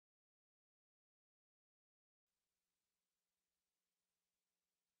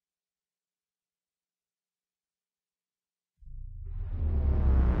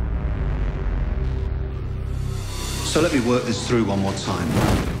So let me work this through one more time.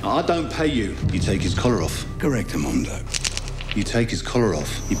 I don't pay you. You take his collar off. Correct, Mondo. You take his collar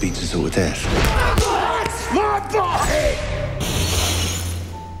off, he beats us all to death. That's my body!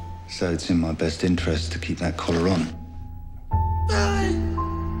 So it's in my best interest to keep that collar on.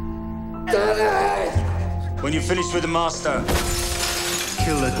 When you're finished with the master,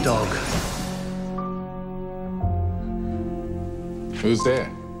 Kill the dog. Who's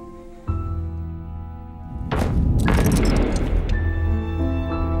there?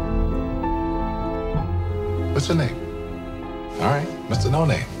 What's your name? All right, Mr. No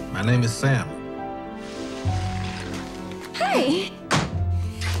Name. My name is Sam. Hi.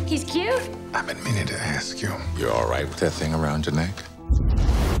 He's cute. I've been meaning to ask you. You're all right with that thing around your neck?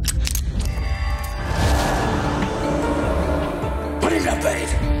 Put him to bed!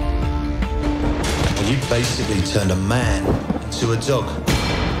 Well, you basically turned a man into a dog.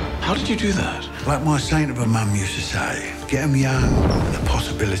 How did you do that? Like my saint of a mum used to say, get him young and the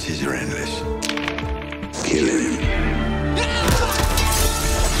possibilities are endless. Kill him.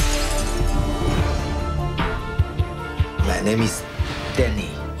 My name is Danny.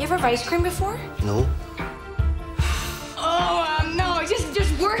 You ever have ice cream before? No? Oh, no,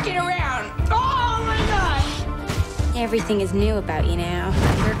 just working around. Oh, my gosh. Everything is new about you now.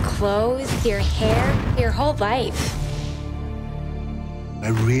 Your clothes, your hair, your whole life. I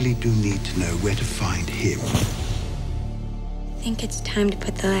really do need to know where to find him. I think it's time to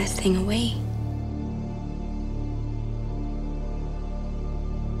put the last thing away.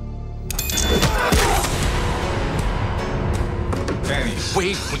 Danny,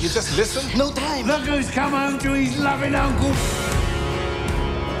 wait, will you just listen? No time. Look who's come home to his loving uncle.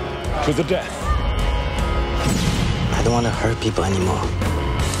 To the death. I don't want to hurt people anymore.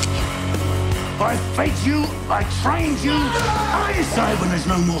 I fed you, I trained you. I decide when there's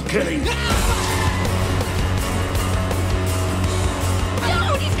no more killing.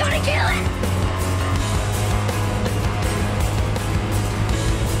 No, he's gonna kill him!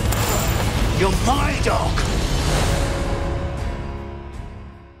 You're my dog.